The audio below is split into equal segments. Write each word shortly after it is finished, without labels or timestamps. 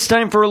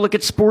time for a look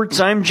at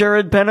sports. I'm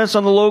Jared Pennis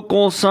on the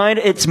local side.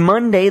 It's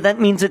Monday. That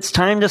means it's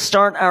time to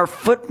start our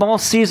football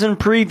season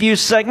preview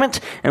segment.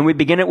 And we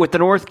begin it with the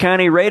North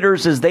County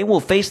Raiders as they will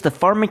face the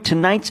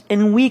Farmington Knights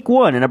in Week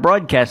 1 in a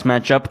broadcast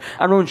matchup.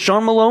 Our own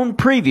Sean Malone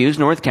previews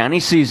North County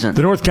season.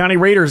 The North County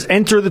Raiders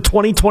enter the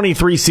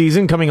 2023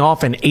 season coming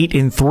off an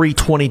 8-3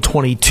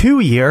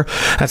 2022 year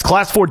as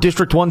Class 4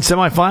 District 1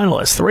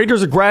 semifinalists. The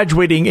Raiders are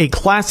graduating a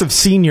class of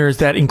seniors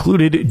that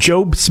included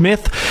Job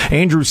Smith,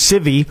 Andrew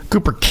Sivvy,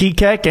 Cooper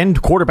Kekek, and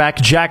quarterback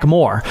Jack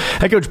Moore.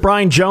 Head coach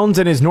Brian Jones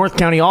and his North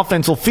County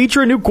offense will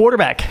feature a new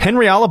quarterback,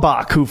 Henry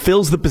Alabach, who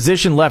fills the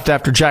position left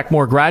after Jack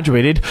Moore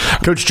graduated.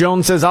 Coach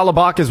Jones says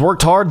Alabach has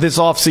worked hard this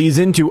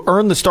offseason to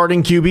earn the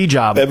starting QB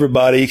job.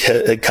 Everybody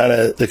had kind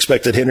of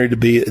expected Henry to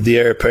be the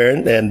heir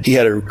apparent, and he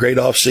had a great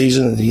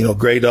offseason,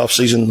 great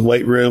offseason in the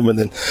weight room. And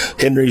then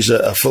Henry's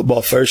a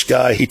football first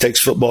guy. He takes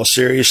football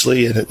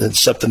seriously, and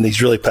it's something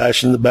he's really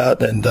passionate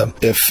about. And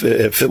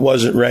if it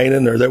wasn't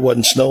raining or there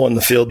wasn't snow on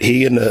the field,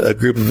 he and a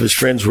group of his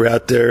friends were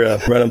out there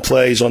running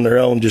plays on their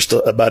own just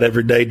about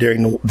every day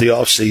during the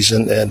off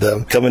season.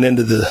 And coming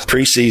into the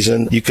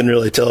preseason, you can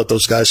really tell that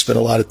those guys spent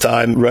a lot of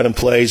time running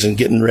plays and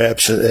getting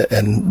reps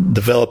and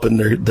developing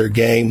their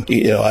game.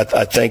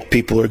 I think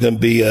people are going to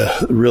be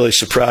really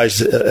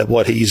surprised at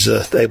what he's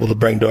able to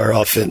bring to our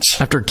offense.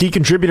 After key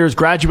contributors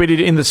graduated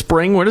in the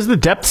spring, where does the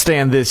depth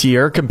stand this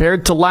year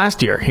compared to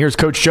last year? Here's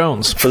Coach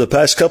Jones. For the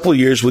past couple of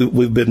years,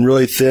 we've been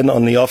really thin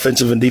on the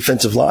offensive and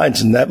defensive lines,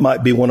 and that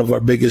might be one of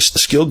our biggest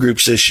skill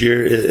groups this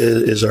year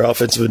is our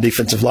offensive and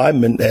defensive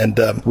linemen. And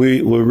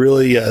we're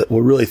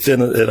really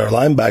thin at our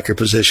linebacker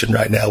position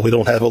right now. We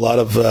don't have a lot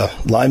of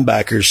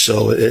linebackers,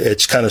 so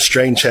it's kind of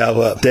strange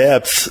how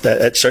depth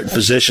at certain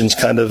positions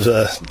kind of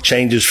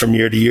changes from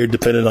year to year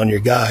depending on your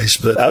guys.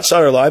 But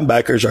outside our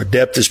linebackers, our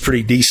depth is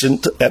pretty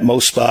decent at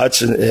most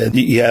spots, and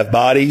you have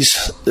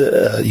bodies,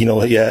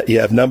 you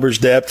have numbers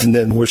depth, and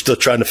then we're still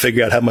trying to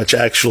figure out how much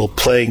actual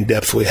playing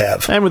depth we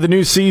have. And with a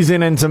new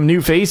season and some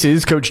new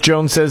faces, Coach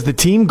Jones says the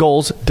team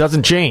goals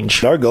doesn't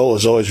change. Our goal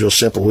is always real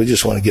simple. We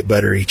just want to get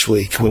better each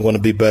week. We want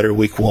to be better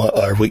week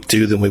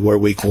 2 than we were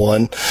week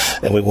 1,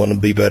 and we want to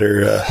be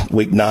better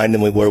week 9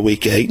 than we were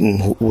week 8,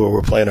 and where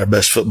we're playing our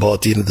best football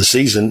at the end of the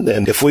season.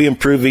 And if we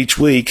improve each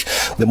week,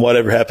 then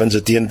whatever happens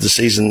at the end of the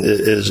season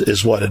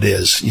is what it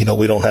is.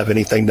 We don't have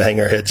anything to hang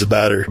our heads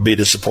about or be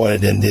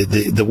disappointed in.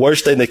 The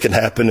worst thing that can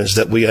happen is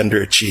that we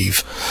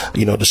underachieve.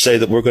 To say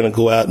that we're going to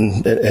go out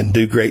and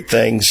do great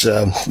things,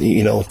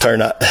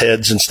 turn out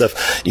heads and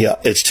stuff.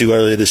 It's too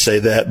early to say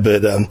that,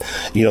 but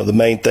the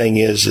main thing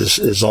is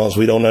as long as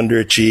we don't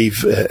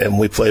underachieve and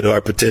we play to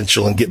our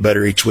potential and get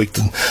better each week,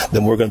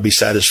 then we're going to be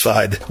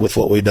satisfied with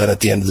what we've done at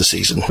the end of the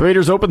season. The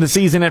Raiders open the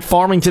season at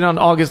Farmington on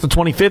August the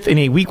 25th in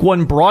a Week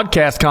 1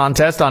 broadcast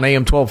contest on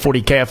AM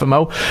 1240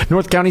 KFMO.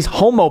 North County's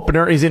home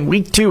opener is in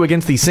Week 2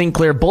 against the St.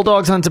 Clair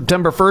Bulldogs on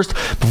September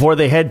 1st before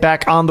they head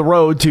back on the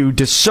road to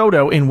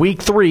DeSoto in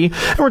Week 3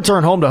 and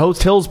return home to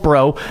host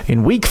Hillsboro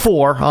in Week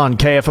 4 on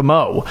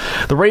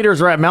KFMO. The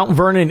Raiders are at Mount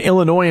Vernon,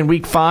 Illinois in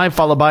Week 5,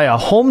 followed by a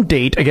home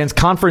date against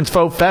conference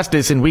foe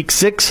Festus in Week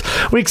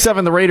 6. Week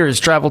 7, the Raiders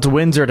travel to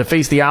Windsor to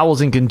face the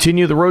Owls and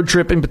continue the road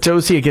trip in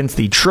Potosi against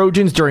the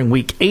Trojans during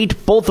Week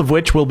 8, both of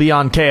which will be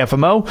on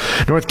KFMO.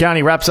 North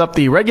County wraps up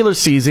the regular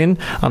season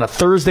on a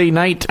Thursday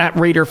night at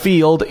Raider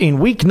Field in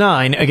Week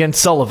 9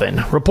 against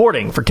Sullivan.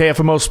 Reporting for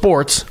KFMO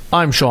Sports,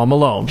 I'm Sean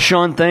Malone.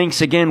 Sean,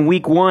 thanks again.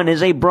 Week 1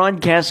 is a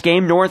broadcast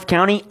game, North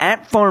County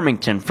at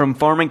Farmington from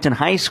Farmington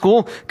High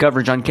School.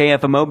 Coverage on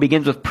KFMO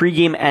begins with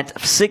pregame at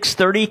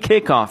 6:30,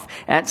 kickoff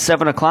at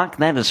 7 o'clock.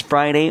 That is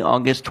Friday,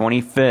 August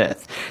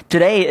 25th.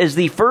 Today is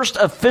the first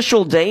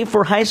official day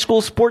for high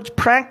school sports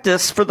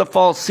practice for the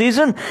fall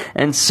season,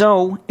 and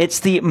so it's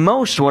the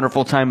most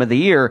wonderful time of the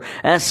year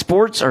as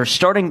sports are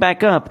starting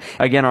back up.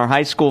 Again, our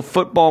high school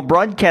football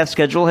broadcast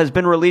schedule has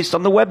been released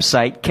on the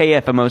website,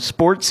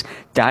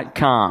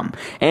 KFMOsports.com.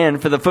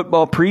 And for the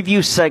football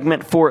preview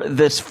segment for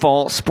this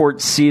fall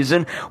sports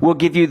season, we'll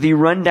give you the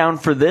rundown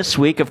for this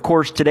week. Of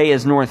course, today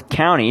is North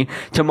County.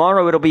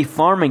 Tomorrow it'll be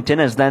Farmington,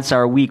 as that's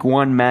our Week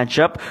 1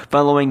 matchup.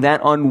 Following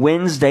that on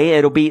Wednesday,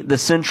 it'll be the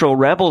Central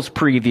Rebels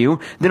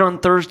preview. Then on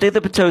Thursday,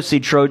 the Potosi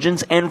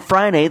Trojans, and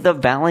Friday, the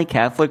Valley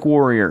Catholic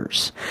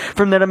Warriors.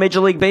 From then,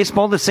 Major League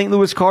Baseball, the St.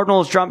 Louis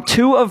Cardinals dropped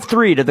 2 of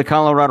 3 to the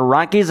Colorado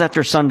Rockies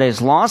after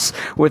Sunday's loss.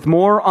 With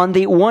more on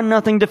the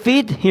 1-0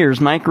 defeat, here's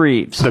Mike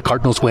Reeves. The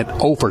Cardinals went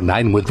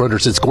 0-9 with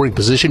runners in scoring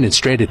position and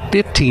stranded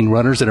 15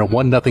 runners in a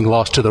 1-0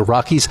 loss to the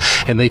Rockies,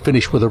 and they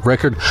finished with a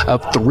record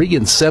of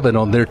 3-7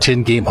 on their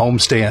 10-game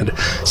homestand.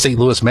 St.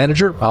 Louis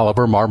manager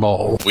Oliver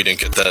Marmol. We didn't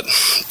get that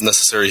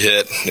necessary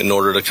hit in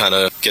order to kind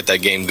of get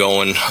that game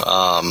going.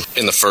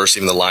 In the first,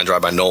 even the line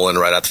drive by Nolan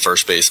right at the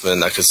first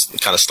baseman, that could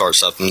kind of start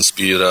something,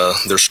 speed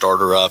their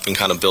starter up and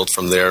kind of build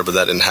from there, but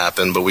that didn't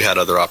happen. But we had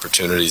other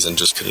opportunities and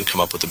just couldn't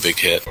come up with a big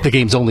hit. The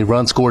game's only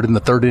run scored in the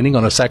third inning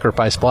on a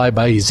sacrifice fly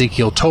by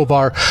Ezekiel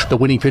Tovar. The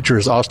winning pitcher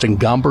is Austin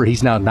Gomber.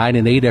 He's now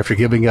 9-8 after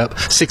giving up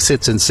 6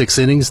 hits in 6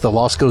 innings. The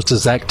loss goes to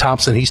Zach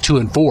Thompson. He's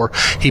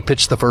 2-4. He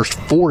pitched the first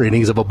 4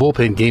 innings of a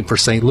bullpen game for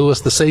St. Louis.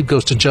 The save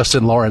goes to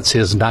Justin Lawrence,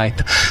 his 9th.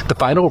 9th. The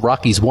final,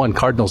 Rockies 1,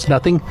 Cardinals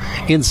nothing.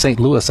 In St.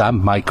 Louis,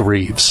 I'm Mike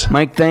Reeves.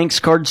 Mike thanks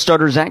Card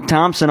starter Zach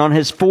Thompson on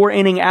his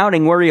 4-inning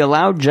outing where he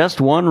allowed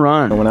just 1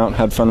 run. I went out and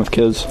had fun with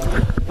kids.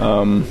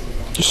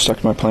 Just stuck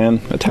to my plan,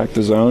 attacked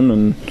the zone,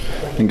 and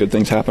good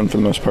things happened for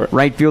the most part.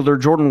 Right fielder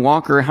Jordan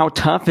Walker, how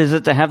tough is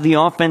it to have the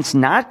offense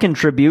not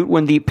contribute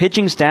when the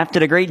pitching staff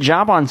did a great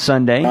job on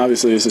Sunday?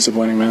 Obviously, it's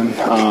disappointing, man.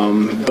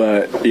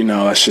 But,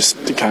 that's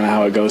just kind of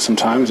how it goes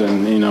sometimes,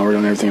 and, we're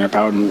doing everything in our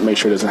power to make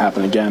sure it doesn't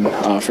happen again,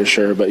 for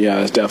sure. But, yeah,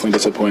 it's definitely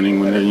disappointing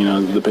when,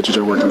 the pitchers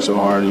are working so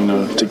hard,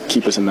 to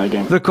keep us in that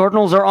game. The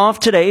Cardinals are off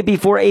today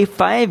before a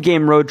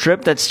 5-game road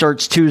trip that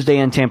starts Tuesday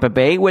in Tampa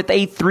Bay with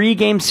a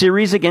 3-game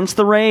series against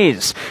the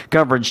Rays.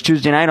 Coverage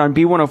Tuesday night on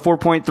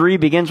B104.3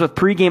 begins with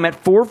pregame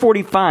at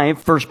 4:45,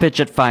 first pitch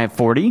at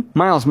 5:40.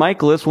 Miles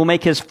Michaelis will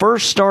make his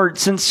first start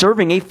since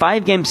serving a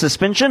 5-game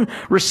suspension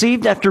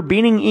received after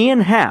beating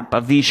Ian Happ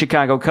of the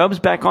Chicago Cubs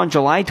back on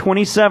July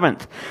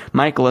 27th.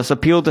 Michaelis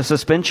appealed the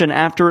suspension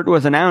after it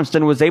was announced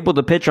and was able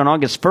to pitch on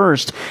August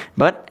 1st,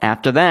 but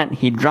after that,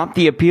 he dropped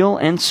the appeal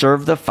and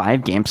served the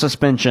 5-game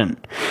suspension.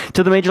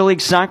 To the Major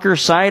League Soccer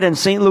side, and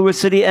St. Louis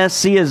City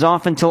SC is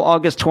off until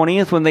August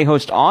 20th when they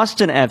host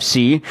Austin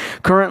FC.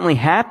 Currently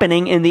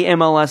happening in the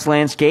MLS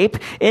landscape,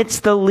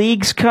 it's the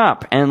Leagues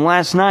Cup, and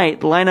last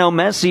night, Lionel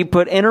Messi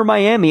put Inter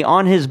Miami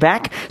on his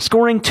back,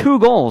 scoring 2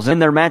 goals in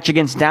their match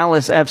against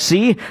Dallas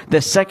FC, the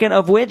second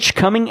of which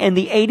coming in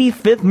the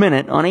 85th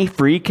minute on a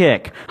free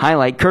kick.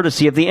 Highlight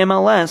courtesy of the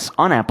MLS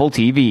on Apple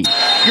TV.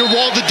 Your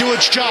wall to do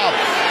its job.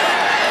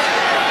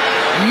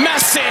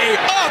 Messi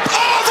up,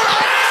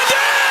 overhand,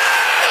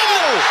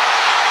 in!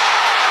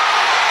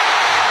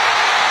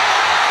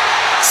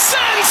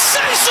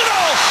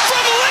 Sensational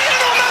from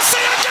Lionel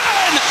Messi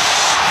again!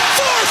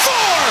 4-4!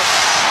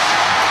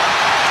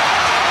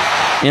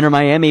 Inter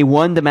Miami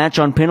won the match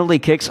on penalty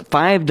kicks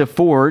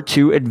 5-4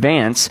 to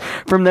advance.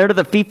 From there to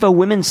the FIFA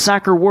Women's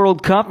Soccer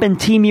World Cup, and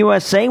Team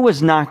USA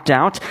was knocked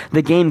out.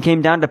 The game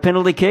came down to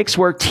penalty kicks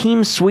where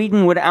Team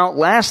Sweden would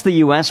outlast the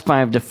U.S.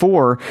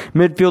 5-4.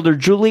 Midfielder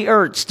Julie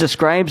Ertz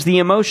describes the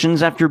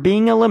emotions after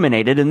being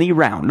eliminated in the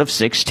round of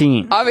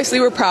 16. Obviously,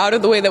 we're proud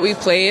of the way that we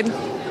played,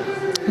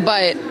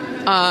 but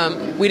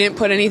we didn't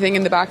put anything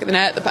in the back of the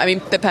net. I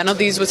mean, the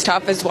penalties was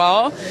tough as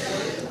well.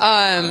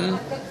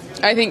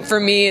 I think for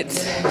me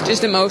it's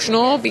just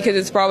emotional because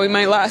it's probably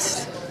my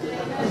last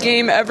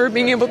game ever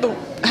being able to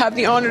have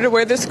the honor to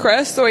wear this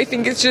crest, so I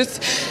think it's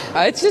just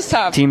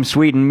tough. Team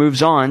Sweden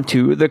moves on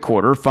to the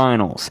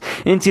quarterfinals.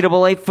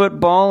 NCAA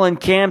football and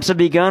camps have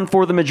begun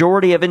for the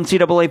majority of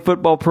NCAA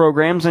football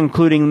programs,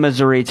 including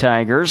Missouri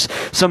Tigers.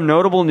 Some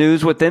notable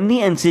news within the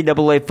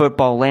NCAA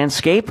football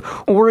landscape: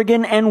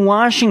 Oregon and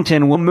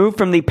Washington will move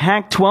from the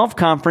Pac-12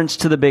 conference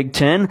to the Big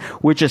Ten,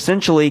 which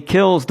essentially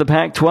kills the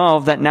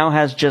Pac-12 that now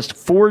has just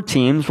 4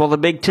 teams, while the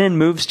Big Ten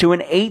moves to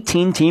an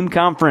 18-team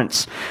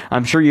conference.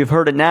 I'm sure you've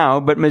heard it now,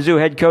 but Mizzou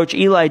head coach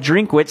Eli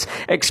Drinkwitz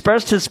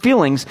expressed his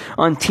feelings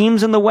on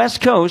teams in the West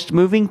Coast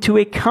moving to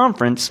a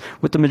conference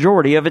with the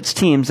majority of its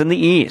teams in the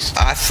East.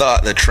 I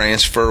thought the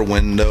transfer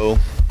window,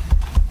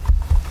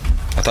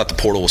 I thought the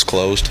portal was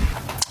closed.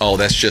 Oh,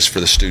 that's just for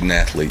the student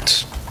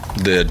athletes.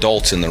 The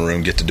adults in the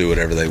room get to do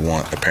whatever they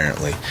want,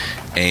 apparently.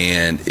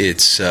 And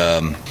it's,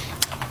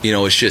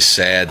 it's just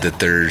sad that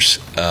there's,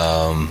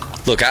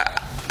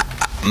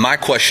 my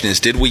question is,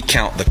 did we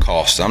count the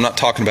cost? I'm not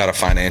talking about a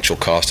financial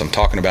cost. I'm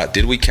talking about,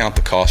 did we count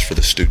the cost for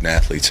the student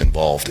athletes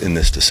involved in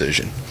this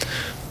decision?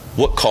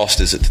 What cost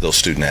is it to those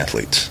student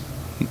athletes?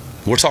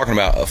 We're talking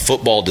about a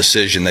football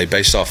decision. They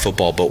based off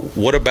football, but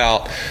what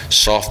about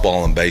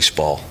softball and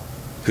baseball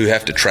who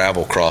have to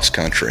travel cross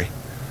country?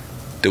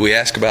 Do we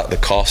ask about the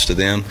cost to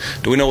them?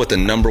 Do we know what the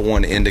number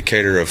one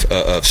indicator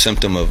of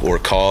symptom of or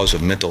cause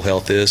of mental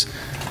health is?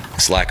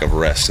 It's lack of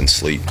rest and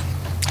sleep.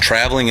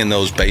 Traveling in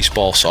those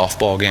baseball,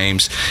 softball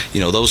games,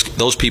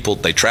 those people,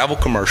 they travel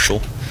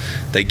commercial.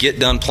 They get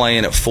done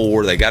playing at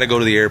 4. They got to go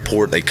to the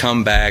airport. They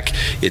come back.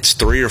 It's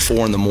 3 or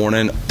 4 in the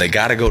morning. They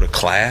got to go to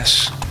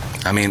class.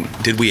 I mean,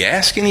 did we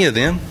ask any of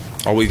them?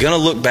 Are we going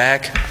to look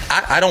back?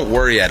 I don't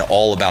worry at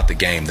all about the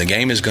game. The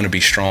game is going to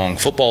be strong.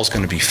 Football is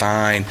going to be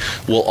fine.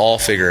 We'll all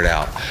figure it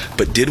out.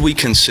 But did we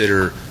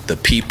consider the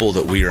people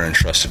that we are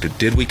entrusted to?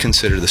 Did we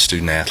consider the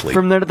student athlete?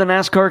 From there to the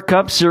NASCAR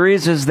Cup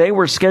Series, as they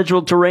were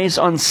scheduled to race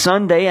on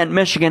Sunday at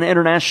Michigan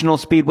International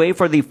Speedway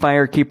for the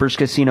Firekeepers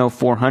Casino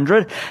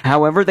 400.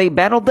 However, they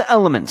battled the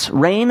elements.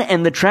 Rain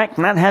and the track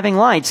not having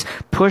lights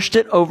pushed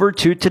it over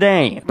to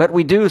today. But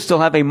we do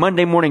still have a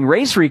Monday morning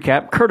race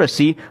recap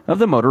courtesy of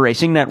the Motor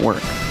Racing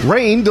Network.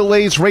 Rain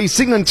delays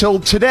racing until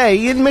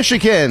today in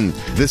Michigan.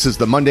 This is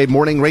the Monday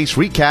morning race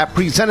recap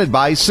presented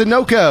by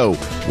Sunoco.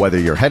 Whether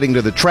you're heading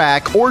to the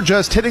track or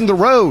just hitting the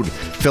road,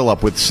 fill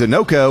up with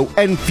Sunoco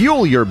and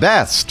fuel your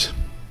best.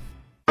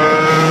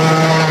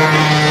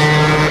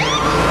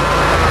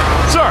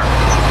 Sir,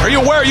 are you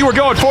aware you were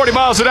going 40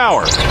 miles an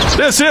hour?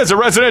 This is a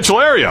residential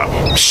area.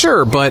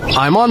 Sure, but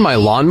I'm on my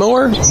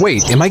lawnmower?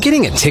 Wait, am I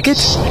getting a ticket?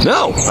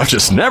 No, I've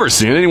just never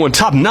seen anyone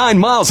top 9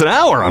 miles an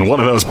hour on one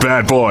of those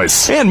bad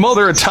boys. And mow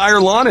their entire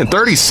lawn in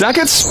 30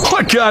 seconds?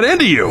 What got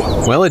into you?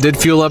 Well, it did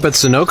fuel up at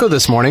Sunoco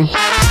this morning.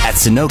 At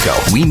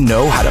Sunoco, we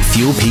know how to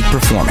fuel peak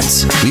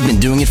performance. We've been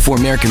doing it for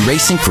American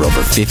racing for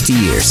over 50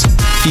 years.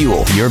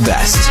 Fuel your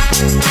best.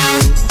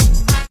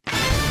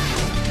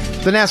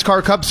 The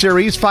NASCAR Cup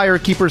Series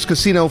Firekeepers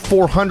Casino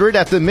 400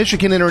 at the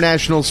Michigan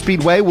International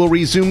Speedway will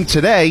resume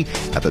today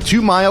at the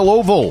 2-mile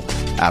oval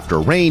after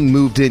rain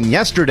moved in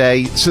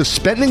yesterday,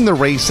 suspending the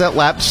race at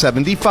lap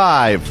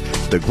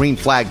 75. The green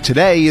flag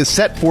today is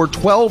set for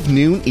 12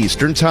 noon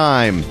Eastern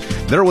Time.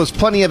 There was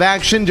plenty of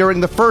action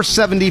during the first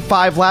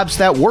 75 laps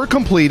that were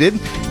completed,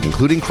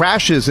 including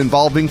crashes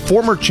involving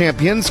former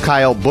champions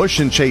Kyle Busch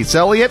and Chase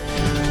Elliott,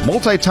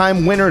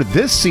 multi-time winner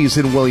this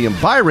season William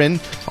Byron,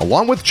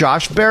 along with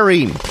Josh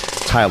Berry.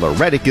 Tyler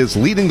Reddick is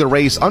leading the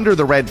race under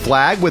the red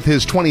flag with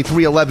his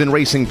 2311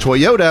 Racing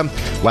Toyota,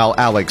 while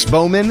Alex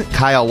Bowman,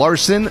 Kyle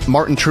Larson,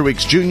 Martin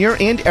Truex Jr.,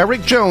 and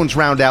Eric Jones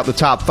round out the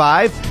top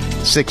 5.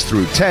 6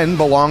 through 10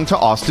 belong to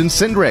Austin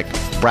Cindric,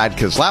 Brad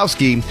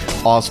Keselowski,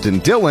 Austin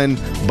Dillon,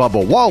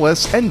 Bubba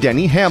Wallace, and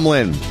Denny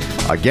Hamlin.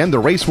 Again, the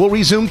race will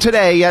resume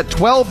today at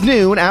 12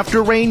 noon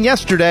after rain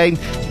yesterday,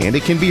 and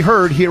it can be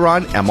heard here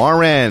on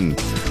MRN.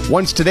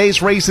 Once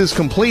today's race is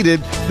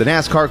completed, the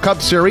NASCAR Cup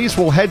Series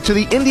will head to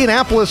the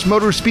Indianapolis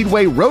Motor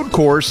Speedway Road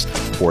Course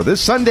for this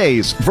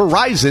Sunday's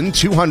Verizon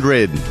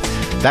 200.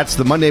 That's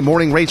the Monday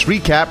Morning Race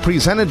Recap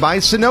presented by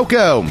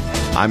Sunoco.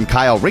 I'm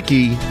Kyle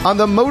Rickey on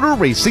the Motor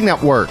Racing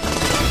Network.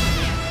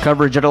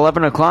 Coverage at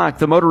 11 o'clock.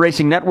 The Motor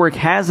Racing Network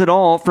has it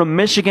all from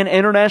Michigan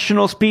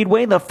International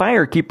Speedway. The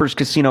Firekeepers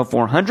Casino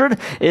 400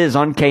 is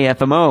on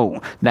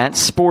KFMO. That's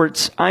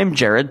sports. I'm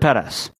Jared Pettis.